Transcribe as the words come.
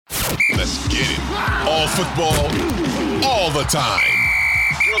Let's get it. All football, all the time.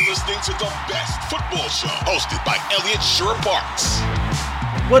 You're listening to the best football show, hosted by Elliott Shore-Parks.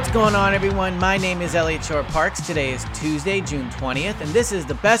 What's going on, everyone? My name is Elliott Shore-Parks. Today is Tuesday, June 20th, and this is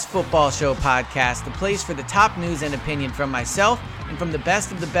the Best Football Show podcast, the place for the top news and opinion from myself and from the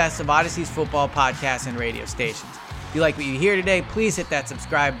best of Odyssey's football podcasts and radio stations. If you like what you hear today, please hit that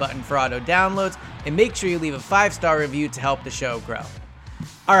subscribe button for auto downloads and make sure you leave a 5-star review to help the show grow.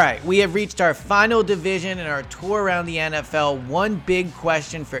 All right, we have reached our final division in our tour around the NFL. One big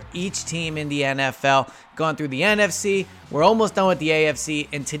question for each team in the NFL. Gone through the NFC, we're almost done with the AFC,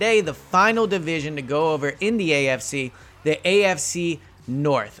 and today the final division to go over in the AFC, the AFC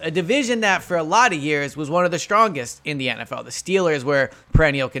North. A division that for a lot of years was one of the strongest in the NFL. The Steelers were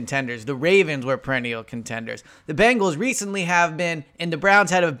perennial contenders. The Ravens were perennial contenders. The Bengals recently have been, and the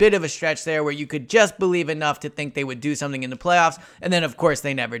Browns had a bit of a stretch there where you could just believe enough to think they would do something in the playoffs, and then of course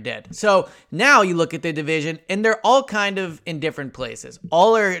they never did. So now you look at the division, and they're all kind of in different places.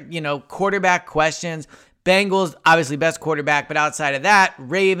 All are, quarterback questions. Bengals, obviously best quarterback, but outside of that,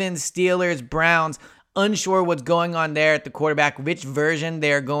 Ravens, Steelers, Browns, unsure what's going on there at the quarterback, which version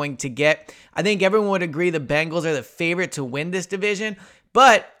they're going to get. I think everyone would agree the Bengals are the favorite to win this division.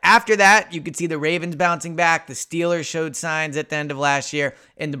 But after that, you could see the Ravens bouncing back. The Steelers showed signs at the end of last year.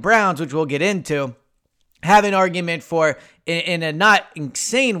 And the Browns, which we'll get into, have an argument for, in a not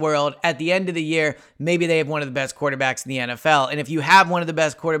insane world, at the end of the year, maybe they have one of the best quarterbacks in the NFL. And if you have one of the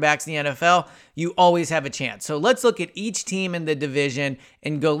best quarterbacks in the NFL, you always have a chance. So let's look at each team in the division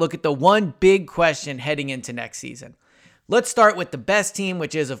and go look at the one big question heading into next season. Let's start with the best team,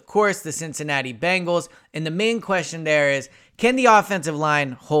 which is, of course, the Cincinnati Bengals. And the main question there is, can the offensive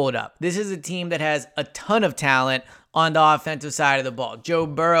line hold up? This is a team that has a ton of talent on the offensive side of the ball. Joe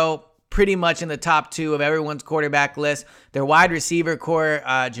Burrow, pretty much in the top 2 of everyone's quarterback list. Their wide receiver core,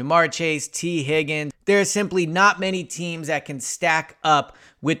 Jamar Chase, T. Higgins. There are simply not many teams that can stack up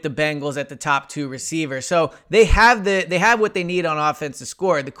with the Bengals at the top 2 receivers. So they have what they need on offense to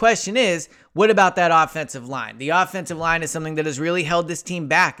score. The question is, what about that offensive line? The offensive line is something that has really held this team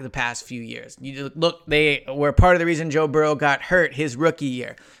back the past few years. You look, they were part of the reason Joe Burrow got hurt his rookie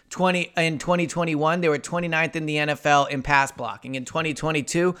year. In 2021, they were 29th in the NFL in pass blocking. In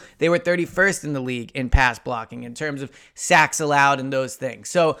 2022, they were 31st in the league in pass blocking in terms of sacks allowed and those things.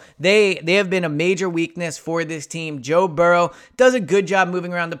 So they have been a major weakness for this team. Joe Burrow does a good job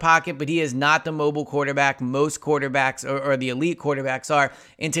moving around the pocket, but he is not the mobile quarterback most quarterbacks or the elite quarterbacks are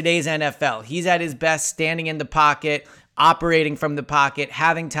in today's NFL. He's at his best standing in the pocket, operating from the pocket,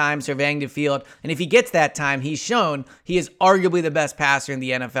 having time, surveying the field. And if he gets that time, he's shown he is arguably the best passer in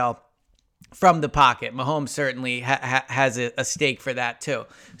the NFL from the pocket. Mahomes certainly has a stake for that too.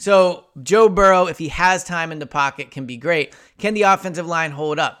 So Joe Burrow, if he has time in the pocket, can be great. Can the offensive line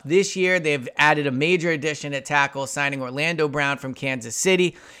hold up? This year, they've added a major addition at tackle, signing Orlando Brown from Kansas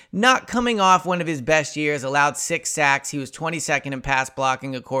City. Not coming off one of his best years, allowed 6 sacks. He was 22nd in pass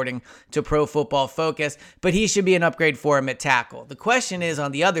blocking, according to Pro Football Focus, but he should be an upgrade for him at tackle. The question is,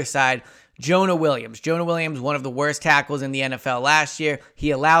 on the other side, Jonah Williams. Jonah Williams, one of the worst tackles in the NFL last year.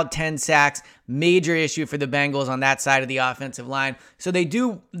 He allowed 10 sacks. Major issue for the Bengals on that side of the offensive line. So they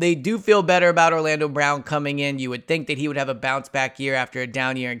do feel better about Orlando Brown coming in. You would think that he would have a bounce back year after a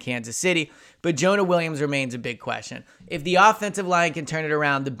down year in Kansas City. But Jonah Williams remains a big question. If the offensive line can turn it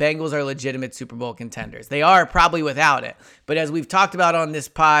around, the Bengals are legitimate Super Bowl contenders. They are probably without it. But as we've talked about on this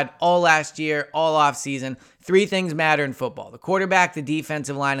pod all last year, all offseason, 3 things matter in football: the quarterback, the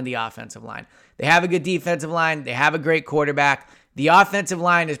defensive line, and the offensive line. They have a good defensive line. They have a great quarterback. The offensive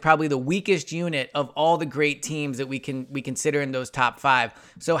line is probably the weakest unit of all the great teams that we consider in those top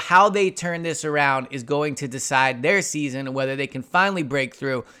 5. So how they turn this around is going to decide their season and whether they can finally break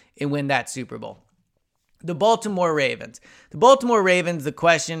through and win that Super Bowl. The Baltimore Ravens. The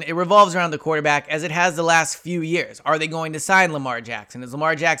question, it revolves around the quarterback as it has the last few years. Are they going to sign Lamar Jackson? Is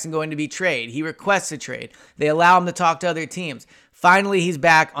Lamar Jackson going to be traded? He requests a trade. They allow him to talk to other teams. Finally, he's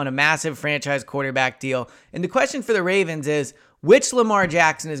back on a massive franchise quarterback deal. And the question for the Ravens is, which Lamar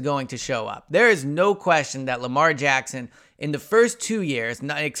Jackson is going to show up? There is no question that Lamar Jackson, in the first 2 years,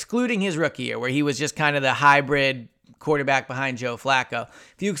 excluding his rookie year, where he was just kind of the hybrid quarterback behind Joe Flacco.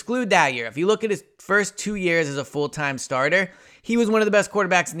 If you exclude that year, if you look at his first 2 years as a full-time starter, he was one of the best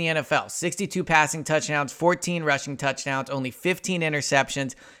quarterbacks in the NFL. 62 passing touchdowns, 14 rushing touchdowns, only 15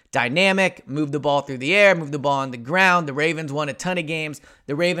 interceptions. Dynamic, moved the ball through the air, moved the ball on the ground. The Ravens won a ton of games.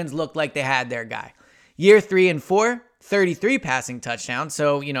 The Ravens looked like they had their guy. Year 3 and 4, 33 passing touchdowns,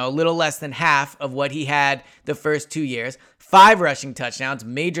 so, a little less than half of what he had the first 2 years. 5 rushing touchdowns,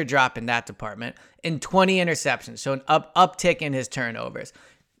 major drop in that department, and 20 interceptions, so an uptick in his turnovers.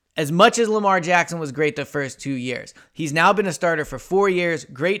 As much as Lamar Jackson was great the first 2 years, he's now been a starter for 4 years,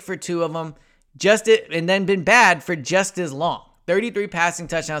 great for 2 of them, and then been bad for just as long. 33 passing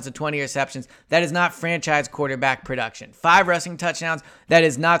touchdowns to 20 receptions. That is not franchise quarterback production. 5 rushing touchdowns. That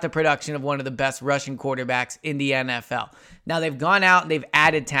is not the production of one of the best rushing quarterbacks in the NFL. Now, they've gone out and they've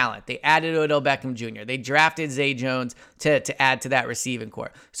added talent. They added Odell Beckham Jr. They drafted Zay Jones to add to that receiving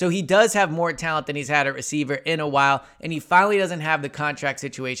core. So he does have more talent than he's had at receiver in a while, and he finally doesn't have the contract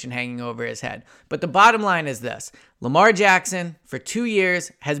situation hanging over his head. But the bottom line is this. Lamar Jackson, for 2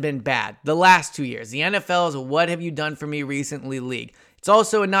 years, has been bad. The last 2 years. The NFL is a what have you done for me recently league. It's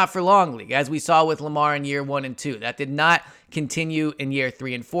also a not-for-long league, as we saw with Lamar in year 1 and 2. That did not continue in year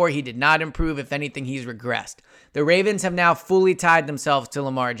 3 and 4. He did not improve. If anything, he's regressed. The Ravens have now fully tied themselves to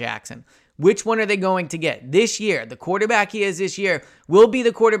Lamar Jackson. Which one are they going to get? This year, the quarterback he is this year will be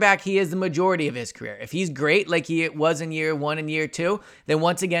the quarterback he is the majority of his career. If he's great like he was in year 1 and year 2, then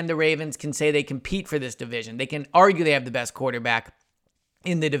once again, the Ravens can say they compete for this division. They can argue they have the best quarterback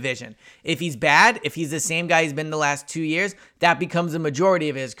in the division. If he's bad, if he's the same guy he's been the last 2 years, that becomes the majority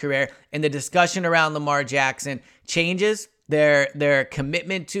of his career, and the discussion around Lamar Jackson changes. Their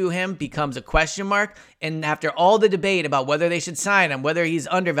commitment to him becomes a question mark, and after all the debate about whether they should sign him, whether he's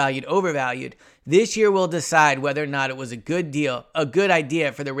undervalued, overvalued, this year will decide whether or not it was a good deal, a good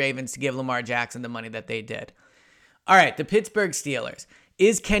idea for the Ravens to give Lamar Jackson the money that they did. All right, the Pittsburgh Steelers.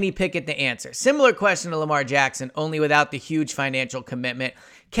 Is Kenny Pickett the answer? Similar question to Lamar Jackson, only without the huge financial commitment.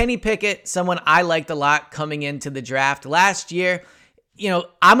 Kenny Pickett, someone I liked a lot coming into the draft last year.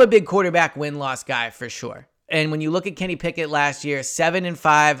 I'm a big quarterback win-loss guy for sure. And when you look at Kenny Pickett last year,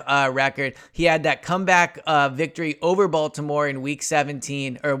 7-5 record. He had that comeback victory over Baltimore in week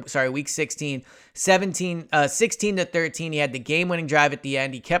 16, 16-13. He had the game-winning drive at the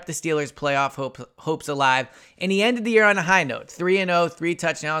end. He kept the Steelers' playoff hopes alive, and he ended the year on a high note. 3-0, 3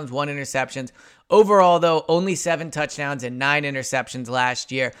 touchdowns, 1 interception. Overall, though, only 7 touchdowns and 9 interceptions last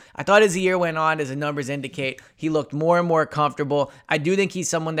year. I thought as the year went on, as the numbers indicate, he looked more and more comfortable. I do think he's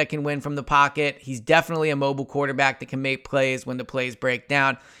someone that can win from the pocket. He's definitely a mobile quarterback that can make plays when the plays break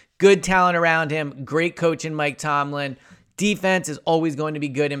down. Good talent around him. Great coach in Mike Tomlin. Defense is always going to be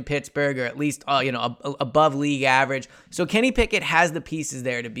good in Pittsburgh, or at least above league average. So Kenny Pickett has the pieces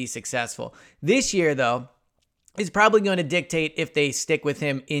there to be successful. This year, though, is probably going to dictate if they stick with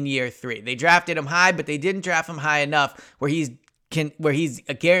him in year 3. They drafted him high, but they didn't draft him high enough where he's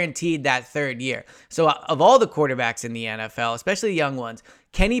guaranteed that 3rd year. So of all the quarterbacks in the NFL, especially young ones,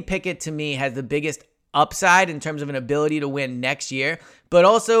 Kenny Pickett to me has the biggest upside in terms of an ability to win next year, but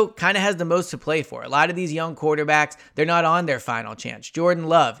also kind of has the most to play for. A lot of these young quarterbacks, they're not on their final chance. Jordan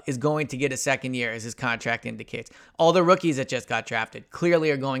Love is going to get a 2nd year, as his contract indicates. All the rookies that just got drafted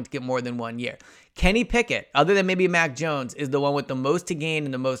clearly are going to get more than 1 year. Kenny Pickett, other than maybe Mac Jones, is the one with the most to gain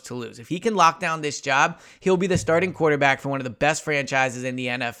and the most to lose. If he can lock down this job, he'll be the starting quarterback for one of the best franchises in the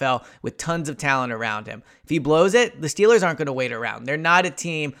NFL with tons of talent around him. If he blows it, the Steelers aren't going to wait around. They're not a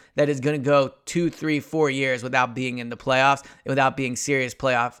team that is going to go 2, 3, 4 years without being in the playoffs, without being serious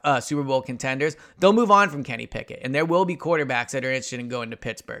playoff Super Bowl contenders. They'll move on from Kenny Pickett, and there will be quarterbacks that are interested in going to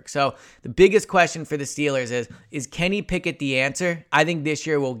Pittsburgh. So the biggest question for the Steelers is Kenny Pickett the answer? I think this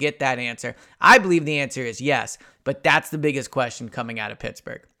year we'll get that answer. I believe the answer is yes, but that's the biggest question coming out of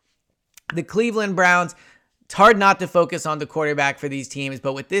Pittsburgh. The Cleveland Browns, it's hard not to focus on the quarterback for these teams,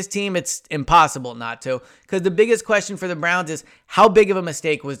 but with this team, it's impossible not to, because the biggest question for the Browns is how big of a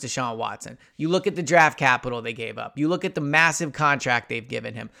mistake was Deshaun Watson? You look at the draft capital they gave up. You look at the massive contract they've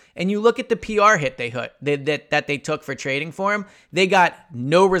given him, and you look at the PR hit that they took for trading for him. They got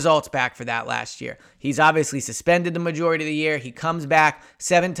no results back for that last year. He's obviously suspended the majority of the year. He comes back,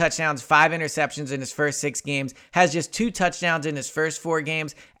 7 touchdowns, 5 interceptions in his first 6 games, has just 2 touchdowns in his first 4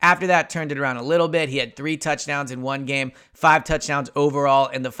 games. After that, turned it around a little bit. He had 3 touchdowns in 1 game, 5 touchdowns overall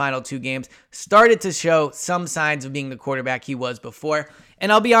in the final 2 games. Started to show some signs of being the quarterback he was before.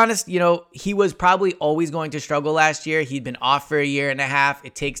 And I'll be honest, he was probably always going to struggle last year. He'd been off for a year and a half.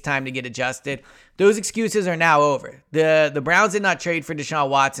 It takes time to get adjusted. Those excuses are now over. The Browns did not trade for Deshaun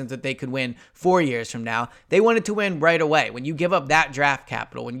Watson so that they could win 4 years from now. They wanted to win right away. When you give up that draft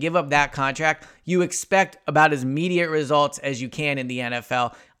capital, when you give up that contract, you expect about as immediate results as you can in the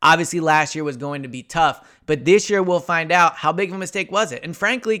NFL. Obviously, last year was going to be tough, but this year we'll find out how big of a mistake was it. And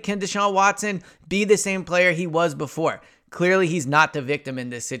frankly, can Deshaun Watson be the same player he was before? Clearly, he's not the victim in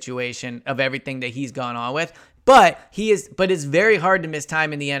this situation of everything that he's gone on with. But it's very hard to miss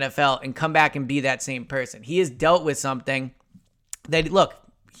time in the NFL and come back and be that same person. He has dealt with something that, look,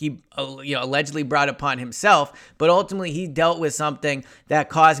 he allegedly brought upon himself, but ultimately he dealt with something that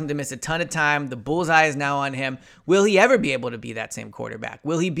caused him to miss a ton of time. The bullseye is now on him. Will he ever be able to be that same quarterback?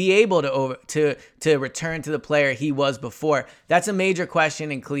 Will he be able to return to the player he was before? That's a major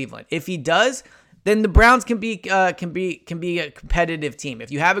question in Cleveland. If he does, then the Browns can be a competitive team.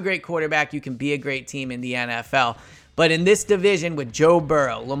 If you have a great quarterback, you can be a great team in the NFL. But in this division with Joe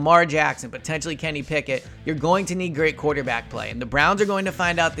Burrow, Lamar Jackson, potentially Kenny Pickett, you're going to need great quarterback play. And the Browns are going to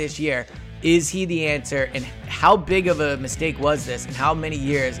find out this year, is he the answer? And how big of a mistake was this? And how many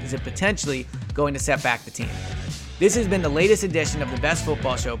years is it potentially going to set back the team? This has been the latest edition of the Best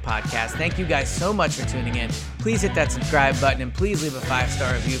Football Show podcast. Thank you guys so much for tuning in. Please hit that subscribe button and please leave a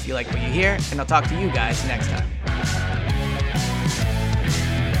 5-star review if you like what you hear. And I'll talk to you guys next time.